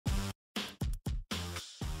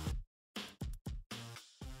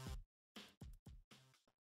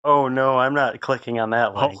Oh no, I'm not clicking on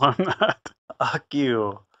that Oh, link. I'm not. Fuck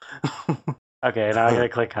you. Okay, now I gotta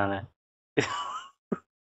click on it.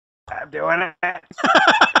 I'm doing it.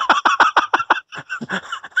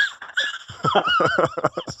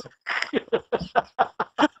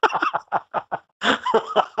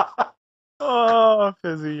 Oh,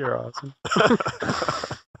 Fizzy, you're awesome.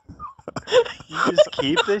 You just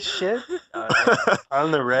keep this shit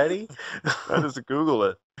on the ready? I just Google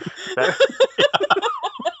it.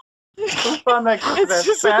 Who found that kid It's that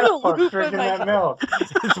just fat a fuck loop in drinking my that head. milk?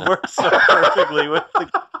 It works so perfectly with the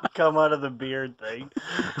come out of the beard thing.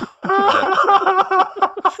 I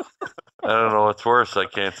don't know what's worse. I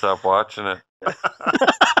can't stop watching it.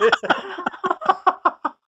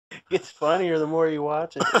 It's funnier the more you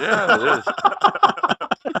watch it. Yeah, it is.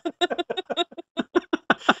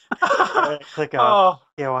 Click off. Oh,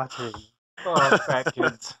 Yeah, watch it. oh, fat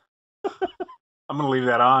kids. I'm gonna leave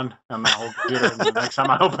that on the whole computer, and the next time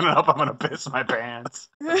I open it up, I'm gonna piss my pants.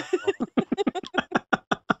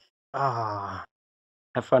 Ah,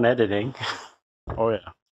 have fun editing. Oh yeah.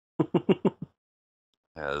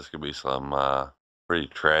 Yeah, there's gonna be some pretty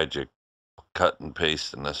tragic cut and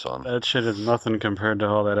paste in this one. That shit is nothing compared to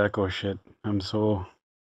all that echo shit. I'm so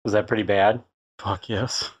Was that pretty bad? fuck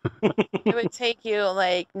yes. It would take you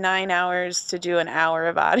like 9 hours to do an hour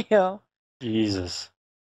of audio. Jesus.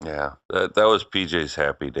 Yeah, that was PJ's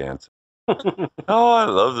happy dance. Oh, I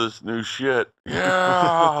love this new shit.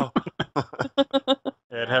 Yeah.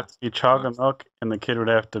 It'd have to be chocolate milk, and the kid would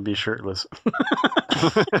have to be shirtless.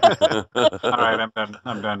 All right, I'm done.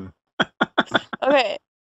 I'm done. Okay,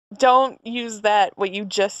 don't use that, what you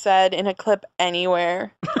just said, in a clip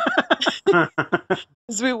anywhere.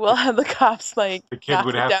 Because we will have the cops, like, The kid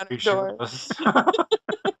would knocking have down to be our door. shirtless.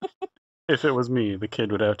 If it was me, the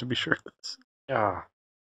kid would have to be shirtless. Ah,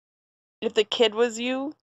 If the kid was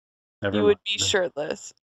you, Never you would mind. be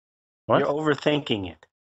shirtless. What? you're overthinking it.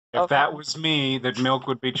 If Okay. that was me, that milk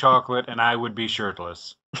would be chocolate and I would be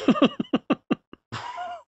shirtless. You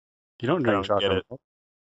don't I drink don't get chocolate it. milk.